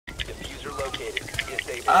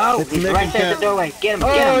Oh, he's right there at the doorway. Get him,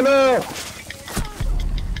 get him. Oh, no!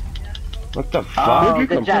 What the fuck? Oh,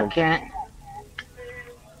 good job, Kent.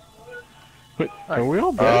 Are we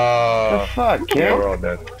all dead? The fuck, Yeah, Kent? we're all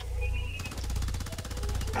dead.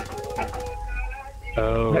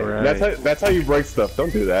 Oh, right. That's how you break stuff.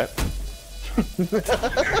 Don't do that.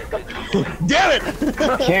 Damn it!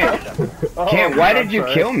 Kent, why did you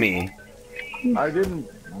kill me? I didn't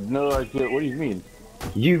know I killed. What do you mean?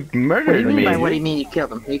 You What do murdered you mean me. by what do you mean you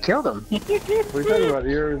killed him? You killed him. What are you talking about?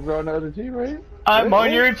 You're on the other team, right? I'm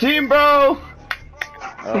on your team, bro!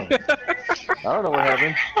 Oh. I don't know what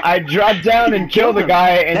happened. I dropped down and killed the guy,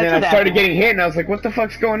 and That's then what I started happened. getting hit, and I was like, what the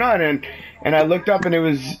fuck's going on? And I looked up, and it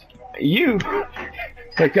was you.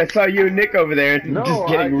 Like, I saw you and Nick over there No, just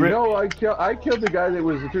getting ripped. I killed the guy that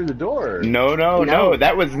was through the door. No,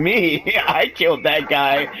 that was me. I killed that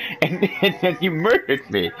guy, and then you murdered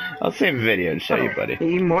me. I'll save a video and show you, buddy.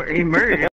 He murdered him.